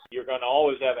going to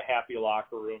always have a happy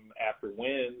locker room after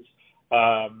wins,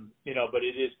 but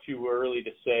it is too early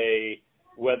to say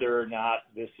whether or not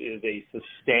this is a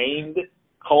sustained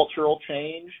cultural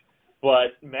change.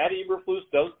 But Matt Eberflus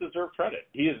does deserve credit.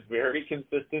 He is very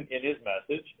consistent in his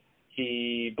message.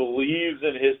 He believes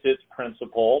in his hits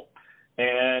principle,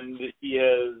 and he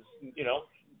has,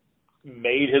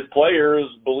 made his players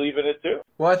believe in it too.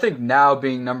 Well, I think now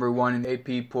being number one in the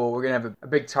AP pool, we're going to have a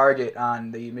big target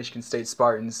on the Michigan State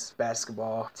Spartans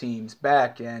basketball team's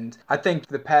back. And I think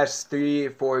the past 3 or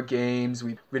 4 games,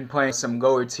 we've been playing some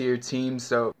lower tier teams,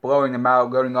 so blowing them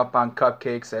out, loading up on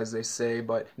cupcakes, as they say.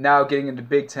 But now getting into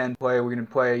Big Ten play, we're going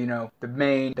to play,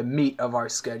 the meat of our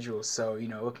schedule. So,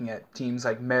 looking at teams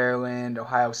like Maryland,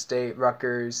 Ohio State,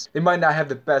 Rutgers, they might not have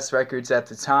the best records at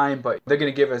the time, but they're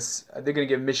going to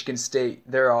give Michigan State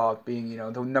their all, being,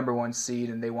 the number one seed,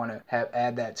 and they want to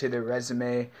add that to their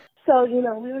resume. So, we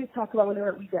always talk about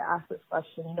whenever we get asked this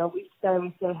question, we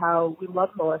say how we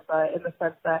love Melissa in the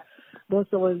sense that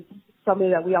Melissa was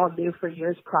somebody that we all knew for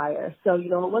years prior. So, it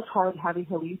was hard having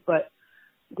her leave, but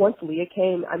once Leah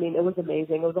came, it was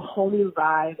amazing. It was a whole new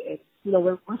vibe. And,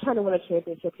 we're trying to win a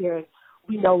championship here, and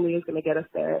we know Leah's going to get us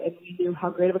there. And we knew how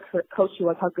great of a coach she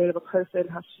was, how great of a person,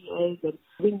 how she is. And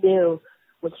we knew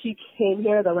when she came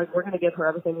here that, we're going to give her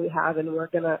everything we have, and we're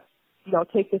going to,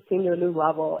 take this team to a new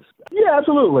level. Yeah,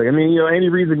 absolutely. Andy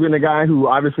Reid's been a guy who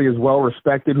obviously is well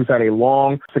respected, who's had a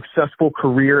long, successful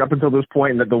career up until this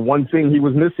point, and that the one thing he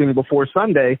was missing before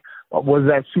Sunday was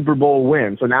that Super Bowl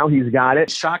win. So now he's got it.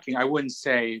 It's shocking. I wouldn't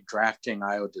say drafting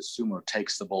Io DeSumo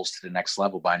takes the Bulls to the next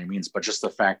level by any means, but just the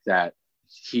fact that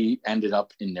he ended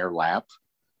up in their lap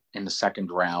in the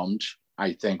second round,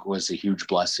 I think was a huge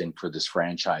blessing for this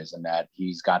franchise, and that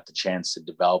he's got the chance to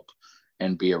develop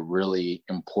and be a really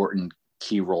important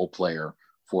key role player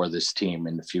for this team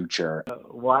in the future.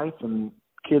 Wife and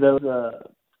kiddos,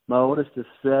 my oldest is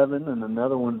 7 and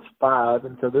another one's 5,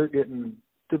 and so they're getting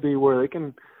to be where they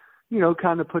can,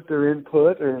 kind of put their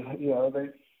input or,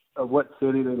 of what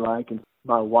city they like. And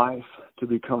my wife to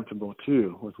be comfortable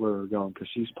too with where we're going, because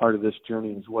she's part of this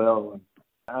journey as well. And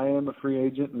I am a free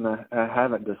agent, and I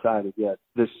haven't decided yet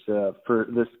for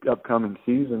this upcoming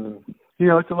season. And,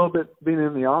 it's a little bit, being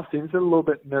in the off season, it's a little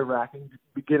bit nerve-wracking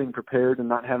getting prepared and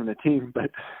not having a team,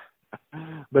 but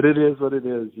it is what it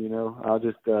is. I'll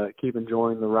just keep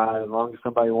enjoying the ride. As long as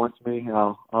somebody wants me,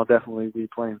 I'll definitely be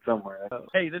playing somewhere.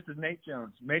 Hey, this is Nate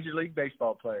Jones, Major League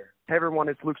Baseball player. Hey everyone,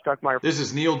 it's Luke Stuckmeyer. This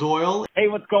is Neil Doyle. Hey,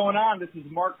 what's going on? This is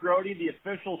Mark Grody, the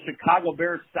official Chicago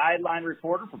Bears sideline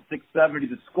reporter from 670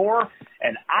 The Score,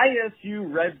 and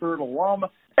ISU Redbird alum.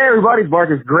 Hey everybody, it's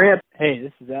Marcus Grant. Hey,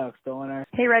 this is Alex Stoner.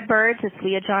 Hey Redbirds, it's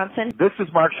Leah Johnson. This is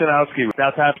Mark Shanowski.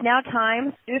 Now time. Now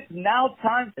time. It's now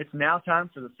time. It's now time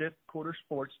for the Fifth Quarter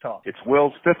Sports Talk. It's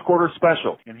Will's Fifth Quarter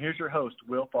Special. And here's your host,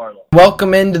 Will Farlow.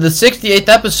 Welcome into the 68th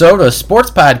episode of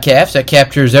Sports Podcast that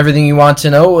captures everything you want to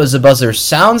know as the buzzer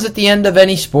sounds at the end of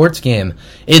any sports game.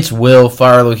 It's Will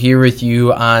Farlow here with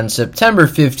you on September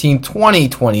 15,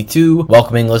 2022,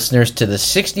 welcoming listeners to the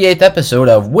 68th episode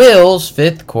of Will's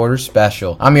Fifth Quarter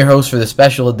Special. I'm your host for the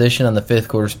special edition on the Fifth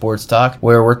Quarter Sports Talk,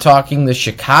 where we're talking the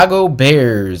Chicago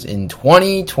Bears in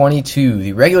 2022.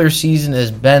 The regular season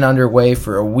has been underway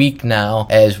for a week now,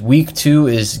 as week 2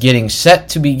 is getting set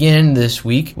to begin this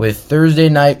week with Thursday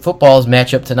night football's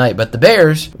matchup tonight. But the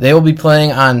Bears, they will be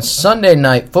playing on Sunday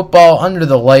night football under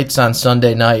the lights on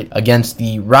Sunday night against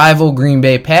the rival Green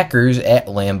Bay Packers at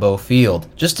Lambeau Field.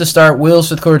 Just to start, Will's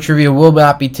Fifth Quarter Trivia will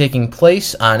not be taking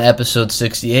place on episode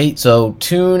 68, so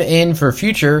tune in for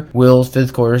future Will's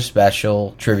Fifth Quarter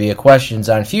Special trivia questions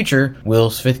on future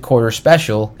Will's Fifth Quarter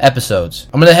Special episodes.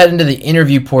 I'm going to head into the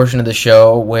interview portion of the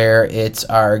show, where it's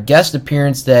our guest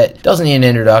appearance that doesn't need an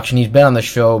introduction. He's been on the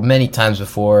show many times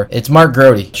before. It's Mark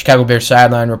Grody, Chicago Bears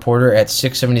sideline reporter at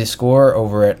 670 The Score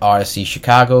over at Odyssey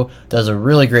Chicago. Does a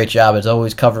really great job as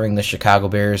always covering the Chicago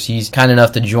Bears. He's kind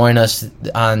enough to join us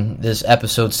on this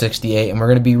episode 68, and we're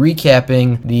going to be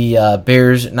recapping the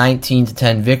Bears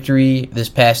 19-10 victory this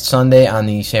past Sunday on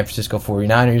the San Francisco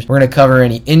 49ers. We're going to cover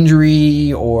any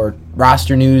injury or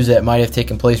roster news that might have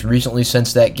taken place recently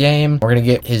since that game. We're going to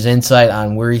get his insight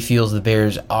on where he feels the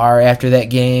Bears are after that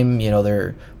game,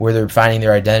 where they're finding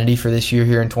their identity for this year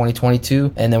here in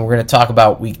 2022. And then we're going to talk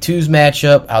about Week 2's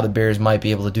matchup, how the Bears might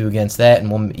be able to do against that,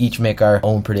 and we'll each make our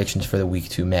own predictions for the Week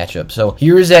 2 matchup. So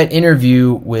here is that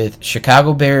interview with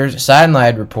Chicago Bears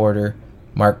sideline reporter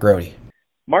Mark Grody.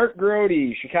 Mark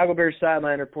Grody, Chicago Bears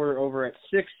sideline reporter over at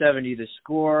 670 The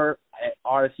Score at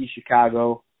Odyssey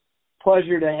Chicago.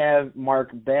 Pleasure to have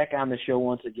Mark back on the show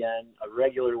once again, a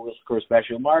regular Will Score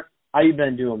special. Mark, how you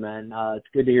been doing, man? It's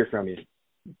good to hear from you.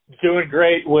 Doing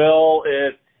great, Will.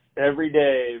 It's Every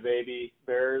day, baby.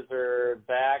 Bears are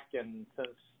back, and since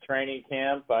training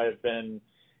camp, I've been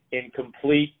in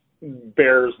complete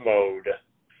Bears mode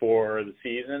for the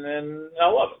season, and I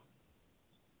love it.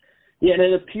 Yeah, and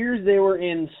it appears they were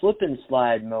in slip and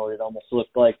slide mode. It almost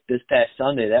looked like this past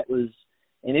Sunday. That was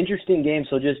an interesting game.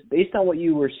 So just based on what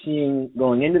you were seeing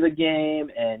going into the game,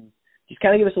 and just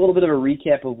kind of give us a little bit of a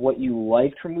recap of what you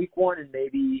liked from week one, and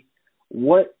maybe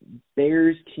what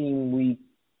Bears team we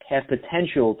have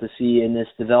potential to see in this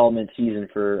development season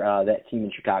for that team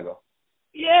in Chicago.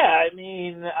 Yeah, I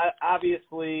mean,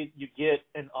 obviously you get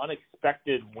an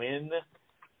unexpected win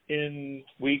in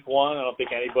week one. I don't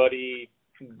think anybody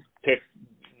picked,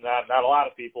 not a lot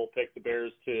of people picked the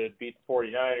Bears to beat the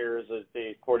 49ers, as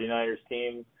the 49ers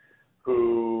team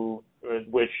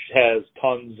which has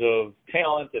tons of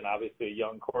talent and obviously a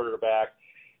young quarterback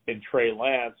in Trey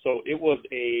Lance. So it was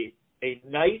a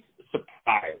nice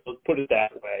surprise, let's put it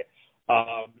that way.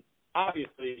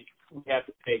 Obviously, we have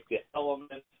to take the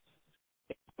elements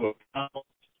into account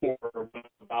for what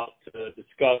I'm about to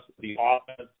discuss the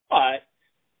offense, but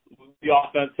the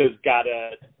offense has got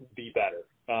to be better.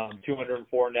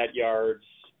 204 net yards,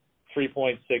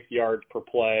 3.6 yards per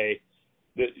play.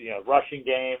 The rushing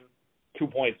game,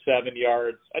 2.7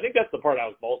 yards. I think that's the part I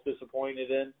was most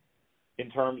disappointed in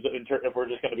terms of if we're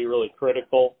just going to be really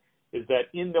critical, is that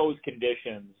in those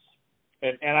conditions,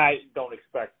 and I don't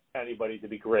expect anybody to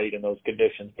be great in those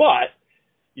conditions, but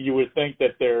you would think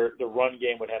that the run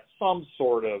game would have some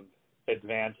sort of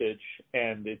advantage,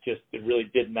 and it really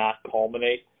did not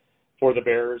culminate for the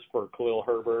Bears, for Khalil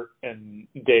Herbert and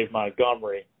Dave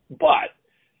Montgomery. But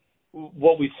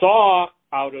what we saw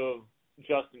out of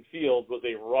Justin Fields was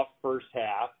a rough first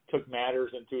half, took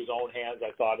matters into his own hands,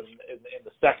 I thought, in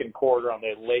the second quarter on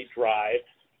the late drive.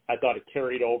 I thought it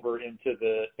carried over into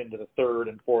the third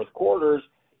and fourth quarters,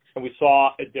 and we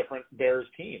saw a different Bears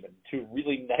team and two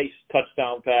really nice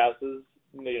touchdown passes,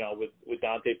 with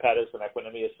Dante Pettis and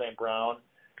Equanimeous St. Brown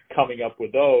coming up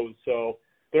with those. So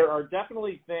there are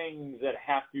definitely things that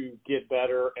have to get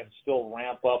better and still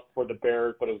ramp up for the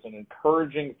Bears, but it was an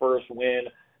encouraging first win.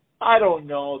 I don't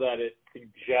know that it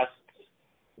suggests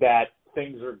that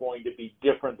things are going to be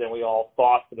different than we all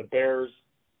thought for the Bears.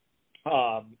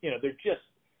 They're just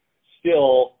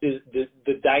still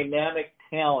the dynamic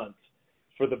talent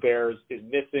for the Bears is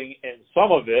missing, and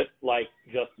some of it, like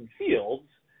Justin Fields,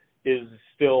 is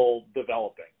still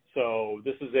developing. So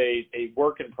this is a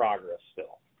work in progress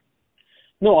still.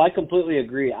 No, I completely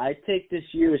agree. I take this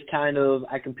year as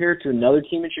I compare it to another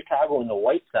team in Chicago and the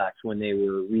White Sox when they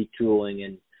were retooling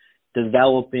and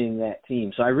developing that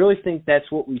team. So I really think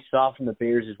that's what we saw from the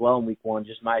Bears as well in week one.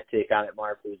 Just my take on it,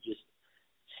 Mark, was just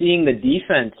seeing the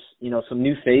defense, some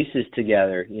new faces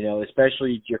together,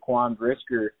 especially Jaquan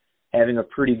Brisker having a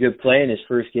pretty good play in his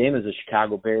first game as a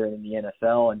Chicago Bear in the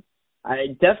NFL. And I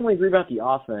definitely agree about the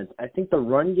offense. I think the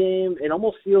run game, it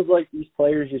almost feels like these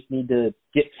players just need to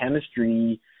get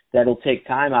chemistry. That'll take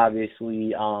time,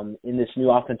 obviously, in this new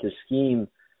offensive scheme.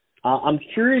 I'm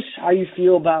curious how you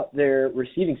feel about their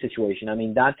receiving situation. I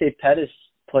mean, Dante Pettis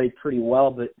played pretty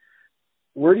well, but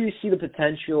where do you see the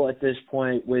potential at this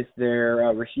point with their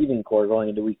receiving core going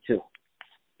into week two?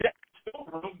 Yeah, still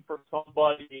room for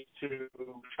somebody to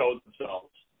show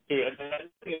themselves. And that's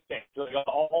the thing. So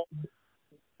all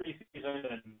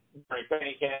preseason and during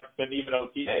training camp and even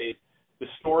OTAs, the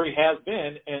story has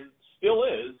been and still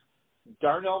is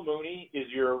Darnell Mooney is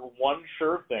your one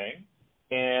sure thing,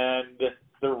 and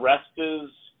the rest is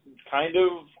kind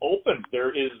of open. There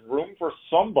is room for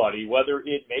somebody,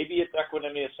 maybe it's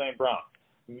Equanimeous St. Brown,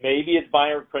 maybe it's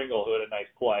Byron Pringle who had a nice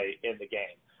play in the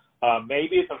game.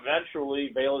 Maybe it's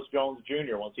eventually Velus Jones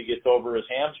Jr. once he gets over his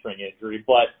hamstring injury,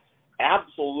 but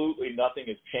absolutely nothing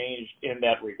has changed in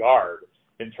that regard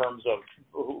in terms of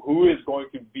who is going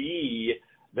to be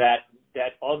that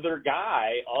other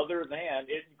guy other than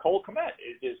Cole Kmet.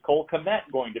 Is Cole Kmet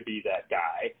going to be that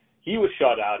guy? He was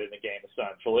shut out in the game,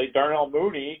 essentially. Darnell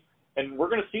Mooney, and we're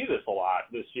going to see this a lot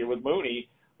this year with Mooney,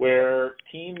 where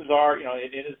teams are,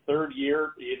 in his third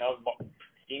year,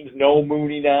 teams know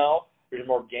Mooney now. There's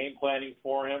more game planning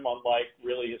for him, unlike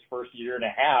really his first year and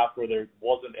a half where there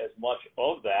wasn't as much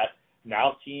of that.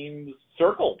 Now teams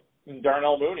circle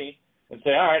Darnell Mooney and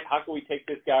say, all right, how can we take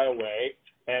this guy away?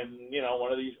 And,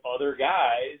 one of these other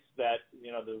guys that,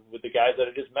 with the guys that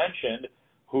I just mentioned,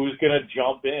 who's going to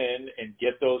jump in and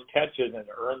get those catches and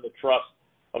earn the trust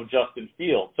of Justin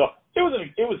Fields. So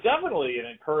it was definitely an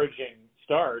encouraging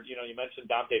start. You mentioned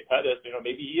Dante Pettis.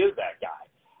 Maybe he is that guy.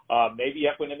 Maybe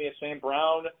Equanimeous St.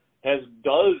 Brown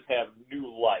does have new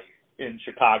life in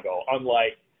Chicago,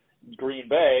 unlike Green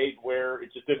Bay, where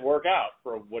it just didn't work out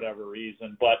for whatever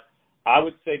reason. But I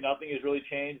would say nothing has really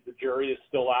changed. The jury is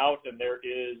still out, and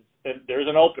there's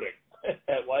an opening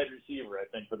at wide receiver, I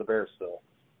think, for the Bears still.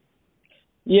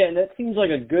 Yeah, and that seems like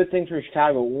a good thing for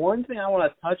Chicago. One thing I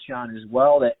want to touch on as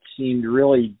well that seemed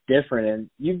really different, and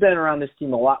you've been around this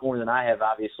team a lot more than I have,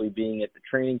 obviously, being at the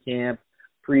training camp,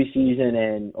 preseason,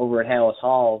 and over at Halas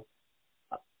Hall.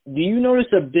 Do you notice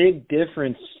a big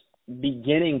difference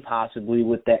beginning possibly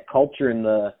with that culture in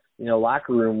the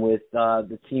locker room with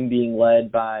the team being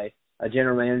led by a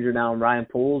general manager now, Ryan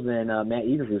Poles, and Matt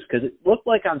Eberflus? Because it looked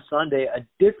like on Sunday a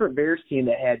different Bears team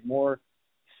that had more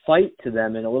fight to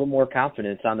them and a little more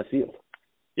confidence on the field.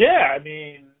 Yeah, I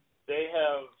mean,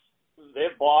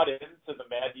 they've bought into the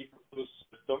Matt Eberflus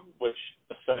system, which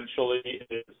essentially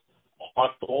is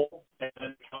hustle and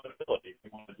accountability.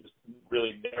 We want to just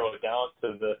really narrow it down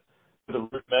to the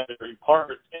rudimentary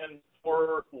parts. And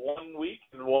for 1 week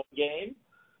and one game,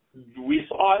 we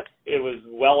saw it. It was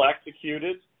well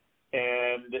executed.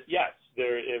 And yes,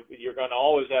 you're going to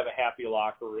always have a happy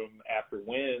locker room after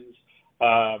wins.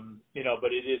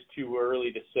 But it is too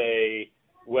early to say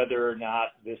whether or not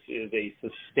this is a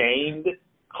sustained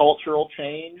cultural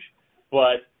change.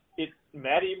 But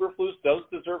Matt Eberflus does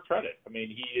deserve credit. I mean,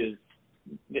 he is,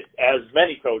 as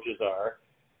many coaches are,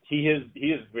 he is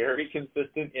very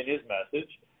consistent in his message.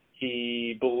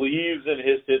 He believes in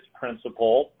his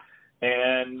principle,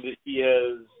 and he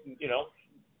has,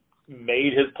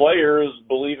 made his players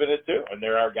believe in it too. And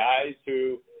there are guys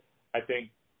who I think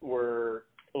were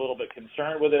a little bit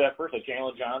concerned with it at first, like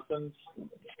Jalen Johnson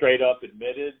straight up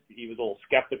admitted he was a little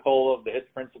skeptical of the hits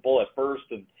principle at first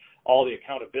and all the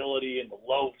accountability and the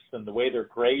loafs and the way they're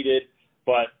graded.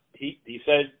 But he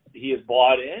said he is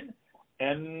bought in,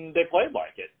 and they played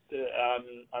like it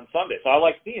on Sunday. So I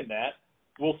like seeing that.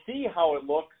 We'll see how it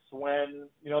looks when,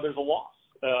 there's a loss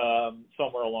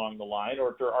somewhere along the line,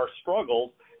 or if there are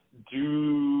struggles.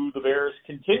 Do the Bears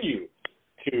continue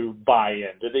to buy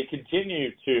in? Do they continue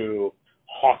to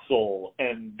hustle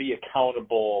and be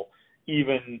accountable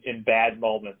even in bad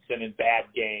moments and in bad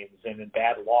games and in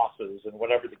bad losses and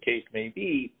whatever the case may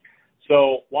be?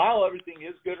 So while everything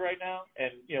is good right now,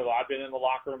 and, I've been in the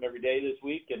locker room every day this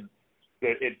week, and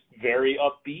it's very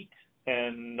upbeat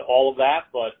and all of that,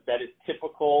 but that is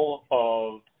typical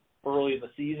of early in the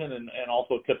season and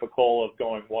also typical of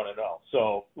going 1-0.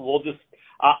 So we'll just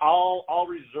I'll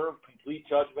reserve complete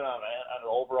judgment on an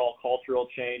overall cultural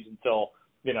change until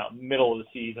middle of the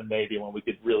season, maybe, when we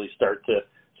could really start to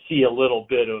see a little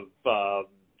bit of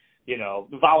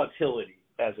volatility,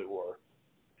 as it were.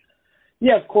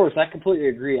 Yeah, of course. I completely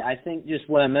agree. I think just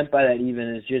what I meant by that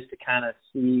even is just to kind of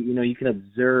see, you can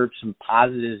observe some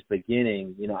positives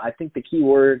beginning. I think the key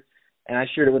word, and I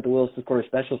shared it with the Wilson Quarter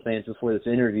Special fans before this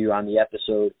interview on the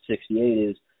episode 68,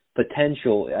 is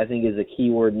potential. I think is a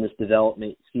key word in this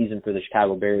development season for the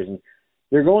Chicago Bears. And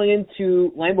they're going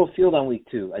into Lambeau Field on week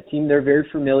 2, a team they're very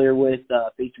familiar with,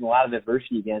 facing a lot of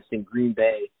adversity against in Green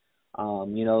Bay.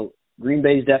 Green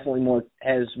Bay definitely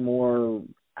has more,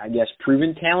 I guess,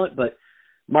 proven talent, but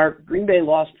Mark, Green Bay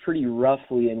lost pretty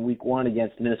roughly in week 1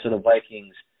 against the Minnesota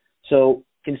Vikings. So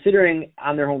considering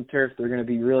on their home turf, they're going to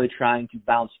be really trying to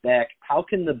bounce back. How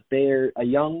can a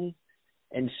young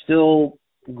and still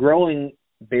growing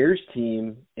Bears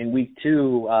team in week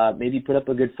 2 maybe put up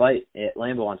a good fight at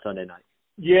Lambeau on Sunday night?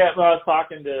 Yeah, well, I was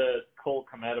talking to Cole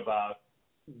Kmet about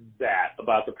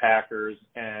the Packers,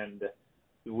 and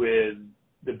with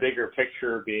the bigger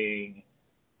picture being,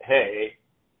 hey,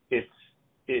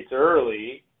 it's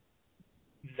early.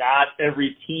 Not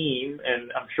every team,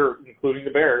 and I'm sure including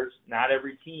the Bears, not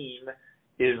every team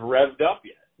is revved up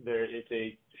yet. It's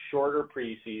a shorter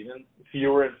preseason.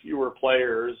 Fewer and fewer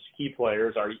players, key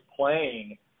players, are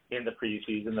playing in the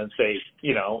preseason than, say,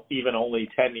 even only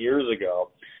 10 years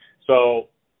ago. So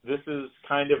this is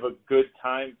kind of a good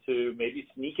time to maybe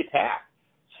sneak attack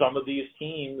some of these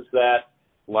teams that,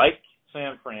 like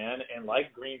San Fran and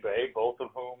like Green Bay, both of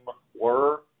whom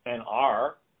were and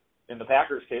are, in the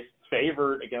Packers' case,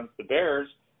 favored against the Bears.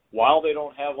 While they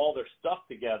don't have all their stuff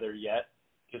together yet,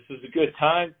 this is a good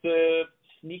time to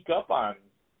sneak up on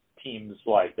teams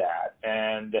like that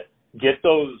and get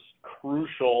those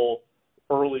crucial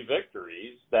early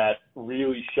victories that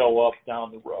really show up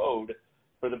down the road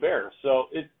for the Bears. So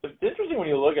it's interesting when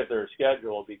you look at their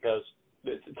schedule, because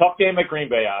it's a tough game at Green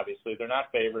Bay, obviously. They're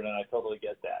not favored, and I totally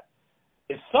get that.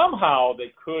 If somehow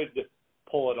they could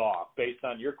pull it off, based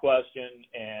on your question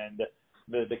and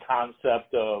the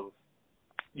concept of,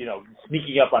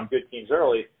 sneaking up on good teams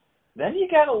early, then you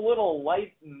got a little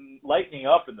lightening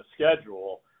up in the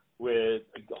schedule with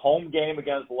a home game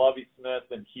against Lovie Smith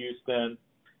in Houston.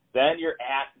 Then you're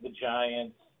at the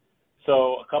Giants.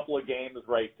 So a couple of games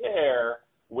right there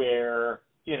where,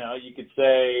 you could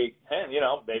say, hey,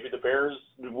 maybe the Bears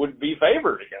would be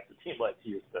favored against a team like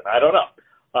Houston. I don't know.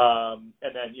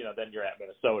 And then, then you're at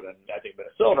Minnesota, and I think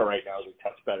Minnesota right now is a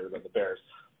touch better than the Bears.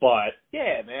 But,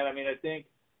 yeah, man, I mean, I think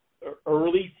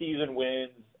early season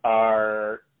wins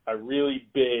are really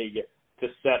big to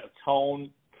set a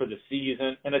tone for the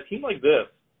season. And a team like this,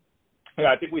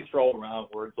 I think we throw around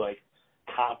words like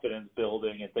confidence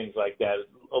building and things like that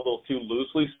a little too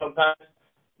loosely sometimes.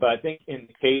 But I think in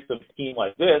the case of a team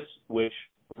like this, which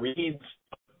reads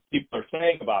what people are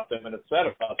saying about them and have said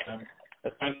about them,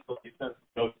 essentially since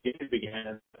the season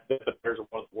began, the Bears are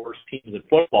one of the worst teams in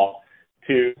football,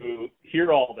 to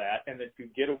hear all that and then to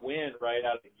get a win right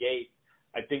out of the gate,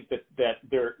 I think that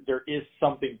there is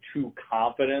something to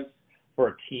confidence for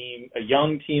a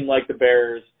young team like the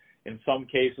Bears, in some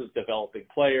cases developing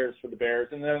players for the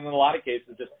Bears, and then in a lot of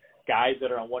cases just guys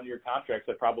that are on one-year contracts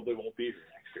that probably won't be here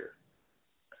next year.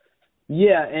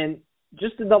 Yeah, and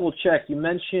just to double check, you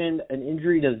mentioned an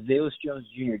injury to Velus Jones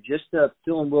Jr. Just to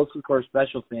fill in Wilson Core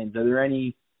special fans, are there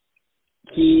any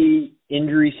key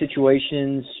injury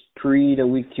situations pre to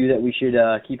week 2 that we should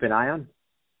keep an eye on?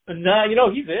 No,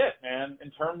 he's it, man.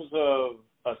 In terms of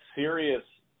a serious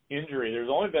injury, there's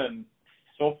only been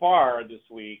so far this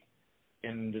week,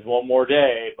 and there's one more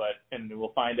day, and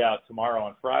we'll find out tomorrow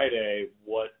on Friday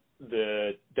what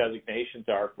the designations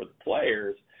are for the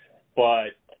players.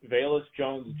 But Velus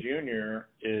Jones Jr.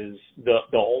 is the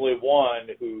only one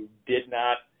who did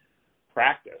not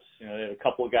practice. They had a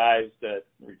couple of guys that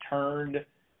returned.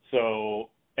 So,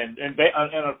 and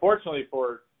unfortunately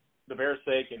for the Bears'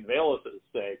 sake and Velus'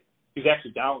 sake, he's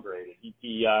actually downgraded.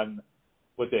 He on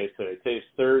what day is today? Today's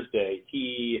Thursday.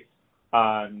 He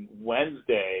on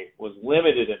Wednesday was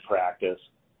limited in practice.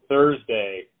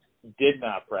 Thursday did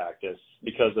not practice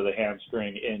because of the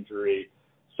hamstring injury.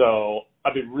 So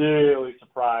I'd be really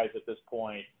surprised at this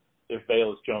point if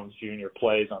Velus Jones Jr.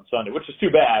 plays on Sunday, which is too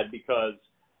bad because,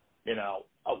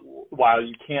 while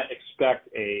you can't expect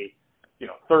a,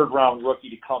 third-round rookie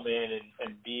to come in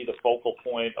and be the focal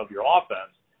point of your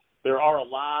offense, there are a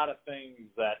lot of things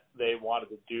that they wanted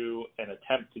to do and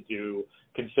attempt to do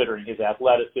considering his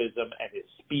athleticism and his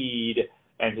speed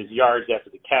and his yards after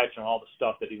the catch and all the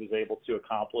stuff that he was able to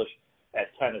accomplish at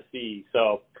Tennessee.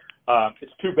 So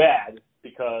it's too bad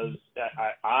because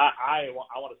I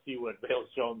want to see what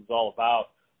Velus Jones is all about,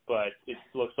 but it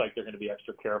looks like they're going to be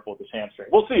extra careful with his hamstring.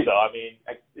 We'll see, though. I mean,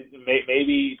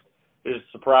 maybe there's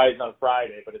a surprise on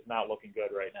Friday, but it's not looking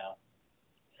good right now.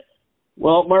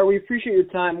 Well, Mark, we appreciate your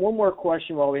time. One more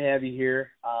question while we have you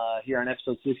here on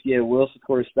episode 68 of Wilson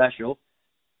Core Special.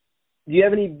 Do you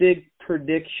have any big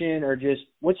prediction or just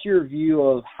what's your view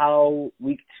of how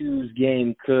Week 2's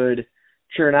game could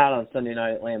turn out on Sunday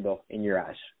night at Lambeau in your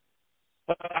eyes?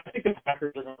 I think the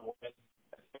Packers are going to win.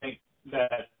 I think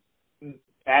that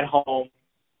at home,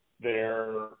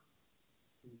 Aaron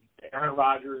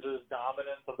Rodgers'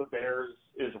 dominance of the Bears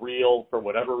is real for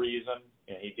whatever reason.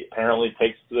 He apparently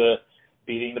takes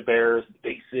beating the Bears, the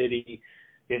big city,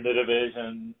 in the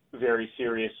division very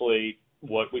seriously.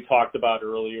 What we talked about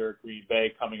earlier, Green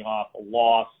Bay coming off a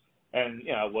loss, and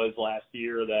it was last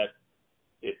year that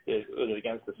it was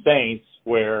against the Saints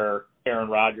where Aaron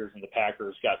Rodgers and the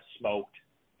Packers got smoked,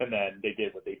 and then they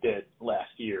did what they did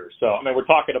last year. So, I mean, we're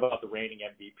talking about the reigning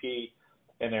MVP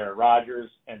and Aaron Rodgers,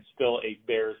 and still a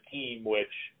Bears team, which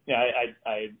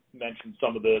I mentioned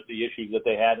some of the issues that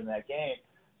they had in that game.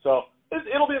 So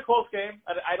it'll be a close game.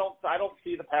 I don't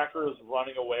see the Packers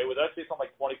running away with it. I'd say something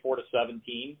like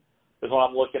 24-17 is what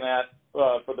I'm looking at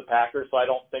for the Packers. So I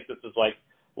don't think this is like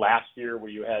last year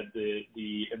where you had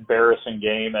the embarrassing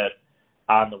game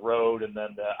on the road and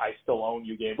then the I still own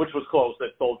you game, which was close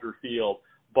at Soldier Field.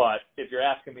 But if you're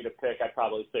asking me to pick, I'd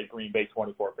probably say Green Bay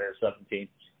 24, Bears 17.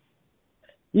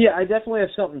 Yeah, I definitely have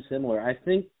something similar. I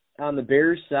think on the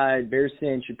Bears side, Bears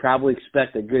fans should probably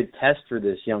expect a good test for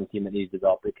this young team that needs to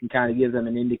develop. It can kind of give them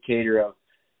an indicator of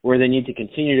where they need to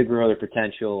continue to grow their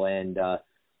potential and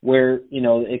where,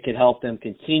 it could help them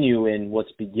continue in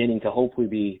what's beginning to hopefully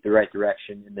be the right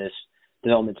direction in this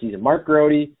development season. Mark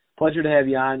Grote, pleasure to have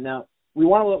you on. Now, we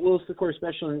want to let Wilson Core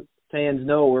Special fans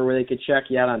know where they could check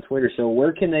you out on Twitter. So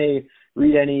where can they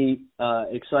read any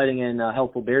exciting and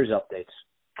helpful Bears updates?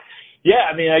 Yeah,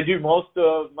 I mean, I do most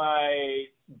of my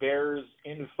Bears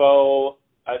info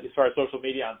as far as social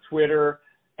media on Twitter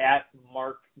at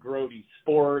Mark Grote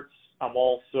Sports. I'm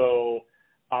also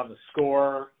on the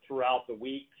Score throughout the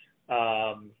week.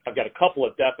 I've got a couple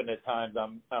of definite times.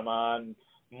 I'm on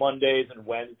Mondays and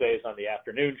Wednesdays on the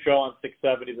afternoon show on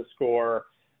 670 The Score,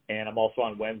 and I'm also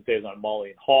on Wednesdays on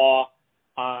Mully and Haw.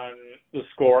 on the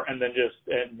Score, and then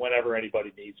and whenever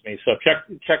anybody needs me. So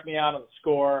check me out on the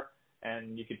Score,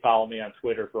 and you can follow me on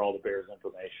Twitter for all the Bears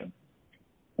information.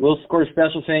 Will Score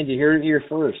Special fans, you heard it here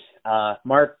first.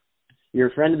 Mark, you're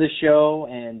a friend of the show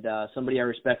and somebody I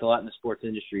respect a lot in the sports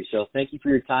industry. So thank you for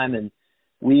your time, and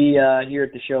we here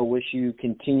at the show wish you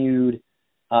continued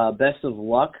best of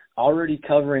luck. Already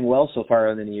covering well so far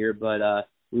in the year, but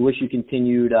we wish you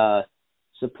continued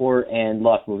support and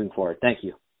luck moving forward. Thank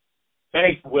you.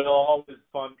 Thanks, Will. Always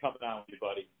fun coming out with you,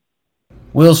 buddy.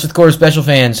 Will's Fifth Quarter Special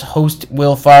fans, host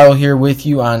Will Farrell here with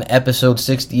you on episode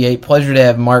 68. Pleasure to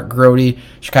have Mark Grote,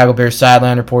 Chicago Bears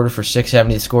sideline reporter for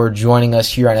 670 The Score, joining us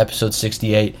here on episode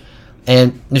 68.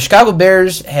 And the Chicago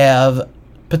Bears have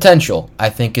potential, I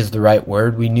think is the right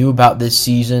word. We knew about this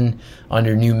season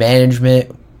under new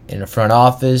management in the front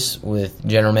office with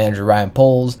general manager Ryan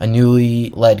Poles, a newly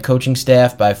led coaching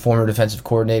staff by former defensive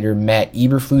coordinator Matt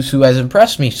Eberflus, who has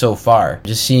impressed me so far.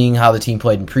 Just seeing how the team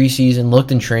played in preseason,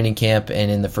 looked in training camp,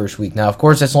 and in the first week. Now, of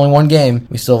course, that's only one game.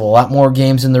 We still have a lot more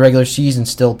games in the regular season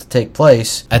still to take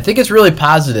place. I think it's really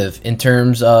positive in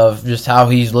terms of just how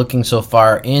he's looking so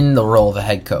far in the role of a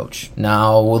head coach.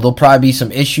 Now, there'll probably be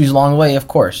some issues along the way, of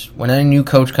course. When any new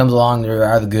coach comes along, there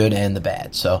are the good and the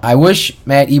bad. So I wish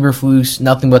Matt Eberflus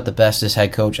nothing but the best as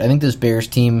head coach. I think this Bears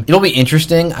team, it'll be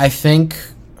interesting. I think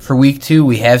for week 2,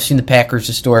 we have seen the Packers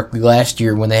historically last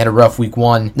year when they had a rough week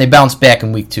 1. They bounced back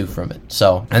in week 2 from it.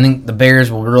 So I think the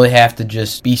Bears will really have to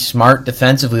just be smart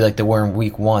defensively like they were in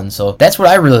week 1. So that's what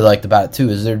I really liked about it too,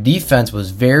 is their defense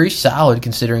was very solid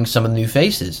considering some of the new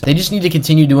faces. They just need to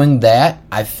continue doing that.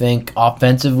 I think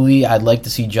offensively, I'd like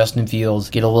to see Justin Fields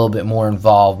get a little bit more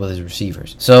involved with his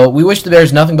receivers. So we wish the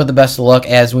Bears nothing but the best of luck.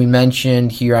 As we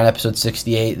mentioned here on episode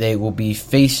 68, they will be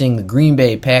facing the Green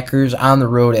Bay Packers on the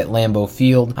road at Lambeau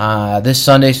Field this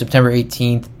Sunday, September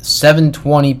 18th,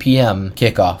 7:20 p.m.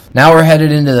 kickoff. Now we're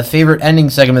headed into the favorite ending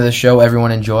segment of the show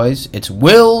everyone enjoys. It's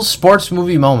Will's Sports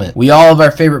Movie Moment. We all have our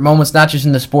favorite moments, not just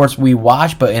in the sports we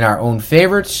watch, but in our own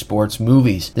favorite sports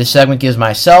movies. This segment gives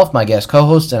myself, my guest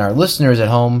co-hosts, and our listeners at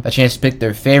home a chance to pick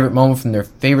their favorite moment from their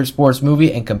favorite sports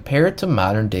movie and compare it to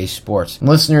modern day sports. And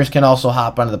listeners can also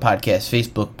hop onto the podcast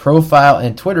Facebook profile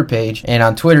and Twitter page, and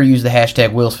on Twitter use the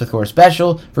hashtag Will's Fifth Quarter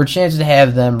Special for a chance to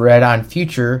have them read on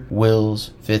future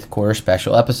Will's Fifth Quarter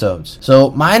Special episodes. So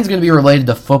mine's going to be related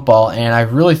to football, and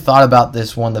I've really thought about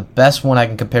this one, the best one I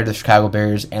can compare to the Chicago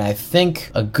Bears, and I think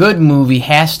a good movie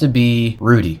has to be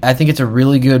Rudy. I think it's a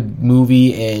really good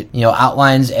movie. It,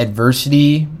 outlines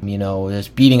adversity,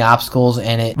 just beating obstacles,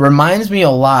 and it reminds me a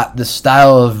lot the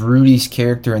style of Rudy's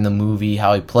character in the movie,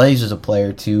 how he plays as a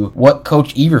player, to what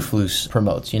Coach Eberflus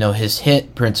promotes, his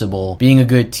HIT principle, being a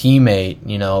good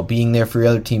teammate, being there for your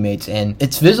other teammates, and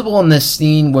it's visible in this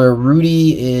scene where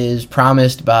Rudy is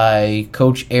promised by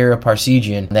Coach Ara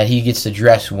Parseghian that he gets to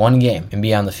dress one game and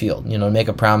be on the field, make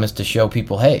a promise to show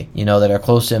people, hey, that are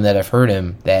close to him, that have heard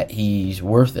him, that he's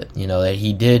worth it, that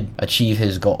he did achieve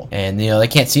his goal. And, they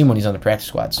can't see him when he's on the practice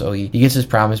squad, so he gets his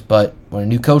promise, but when a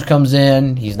new coach comes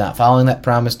in, he's not following that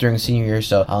promise during senior year,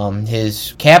 so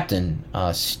his captain,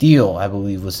 Steele, I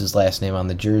believe was his last name on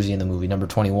the jersey in the movie, number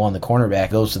 21, the cornerback,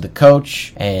 goes to the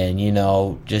coach and,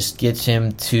 just gets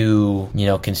him to,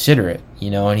 consider it.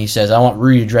 And he says, I want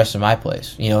Rudy to dress in my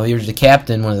place. Here's the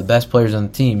captain, one of the best players on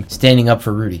the team, standing up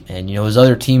for Rudy. And, his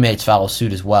other teammates follow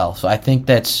suit as well. So I think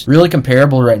that's really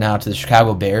comparable right now to the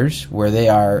Chicago Bears, where they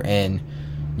are, and,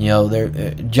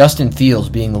 they're Justin Fields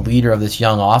being the leader of this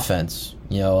young offense,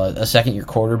 a second-year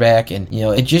quarterback. And,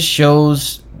 it just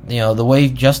shows, the way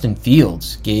Justin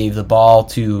Fields gave the ball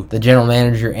to the general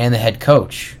manager and the head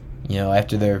coach,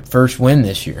 after their first win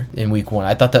this year in week 1.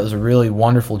 I thought that was a really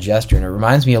wonderful gesture, and it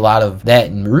reminds me a lot of that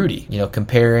in Rudy,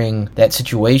 comparing that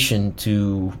situation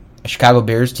to a Chicago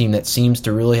Bears team that seems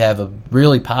to really have a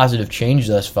really positive change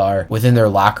thus far within their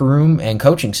locker room and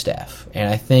coaching staff. And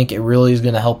I think it really is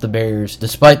going to help the Bears,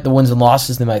 despite the wins and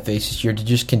losses they might face this year, to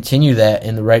just continue that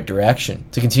in the right direction,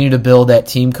 to continue to build that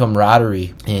team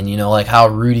camaraderie. And, like how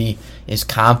Rudy is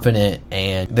confident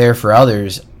and there for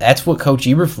others, that's what Coach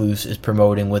Eberflus is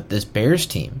promoting with this Bears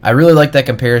team. I really like that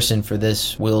comparison for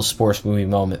this Will's Sports Movie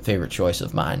Moment favorite choice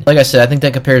of mine. Like I said, I think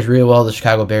that compares really well to the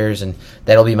Chicago Bears, and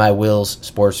that'll be my Will's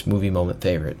Sports Movie Moment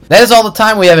favorite. That is all the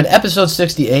time we have in episode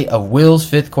 68 of Will's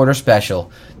Fifth Quarter Special.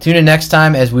 Tune in next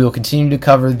time as we will continue to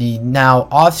cover the now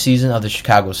off season of the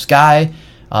Chicago Sky,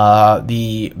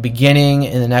 the beginning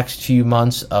in the next few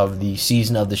months of the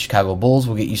season of the Chicago Bulls.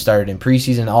 We'll get you started in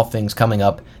preseason, all things coming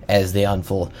up as they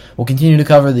unfold. We'll continue to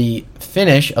cover the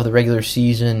finish of the regular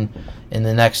season in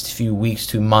the next few weeks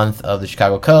to month of the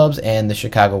Chicago Cubs and the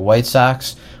Chicago White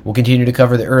Sox. We'll continue to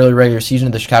cover the early regular season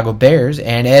of the Chicago Bears,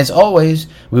 and as always,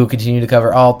 we will continue to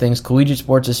cover all things collegiate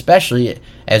sports, especially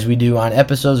as we do on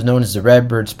episodes known as the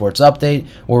Redbird Sports Update,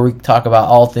 where we talk about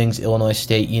all things Illinois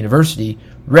State University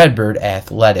Redbird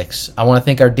Athletics. I want to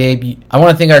thank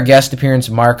our guest appearance,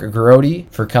 Mark Garodi,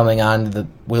 for coming on the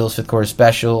Will's Fifth Quarter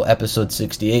Special, episode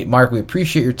 68. Mark, we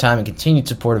appreciate your time and continued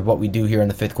support of what we do here on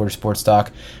the Fifth Quarter Sports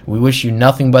Talk. We wish you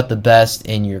nothing but the best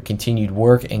in your continued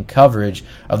work and coverage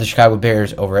of the Chicago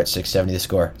Bears over at 670 The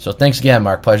Score. So thanks again,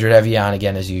 Mark. Pleasure to have you on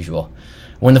again as usual.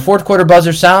 When the fourth quarter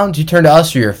buzzer sounds, you turn to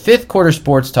us for your Fifth Quarter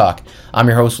Sports Talk. I'm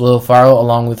your host, Will Farlow,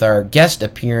 along with our guest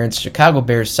appearance, Chicago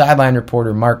Bears sideline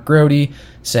reporter Mark Grody,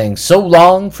 saying so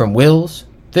long from Will's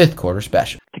Fifth Quarter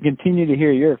Special. To continue to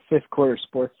hear your Fifth Quarter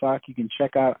Sports Talk, you can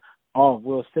check out all of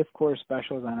Will's Fifth Quarter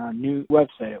Specials on our new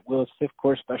website at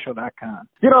willsfifthquarterspecial.com.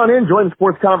 Get on in, join the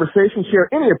sports conversation, share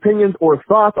any opinions or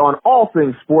thoughts on all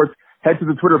things sports. Head to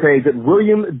the Twitter page at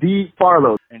William D.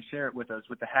 Farlow. And share it with us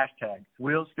with the hashtag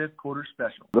Will's Fifth Quarter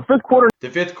Special. The fifth quarter.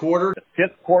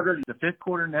 The fifth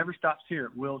quarter never stops here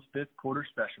at Will's Fifth Quarter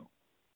Special.